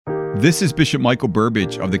This is Bishop Michael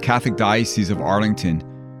Burbidge of the Catholic Diocese of Arlington.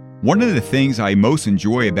 One of the things I most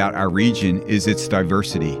enjoy about our region is its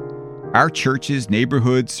diversity. Our churches,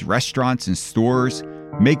 neighborhoods, restaurants, and stores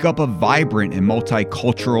make up a vibrant and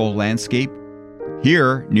multicultural landscape.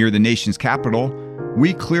 Here, near the nation's capital,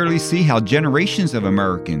 we clearly see how generations of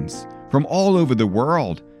Americans from all over the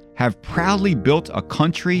world have proudly built a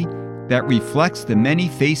country that reflects the many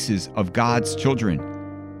faces of God's children.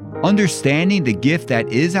 Understanding the gift that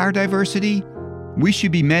is our diversity, we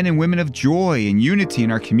should be men and women of joy and unity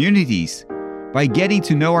in our communities by getting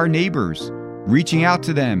to know our neighbors, reaching out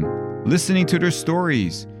to them, listening to their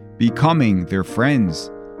stories, becoming their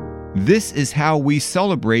friends. This is how we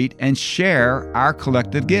celebrate and share our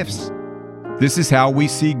collective gifts. This is how we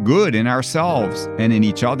see good in ourselves and in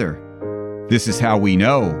each other. This is how we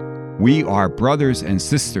know we are brothers and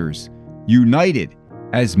sisters, united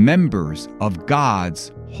as members of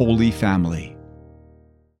God's holy family.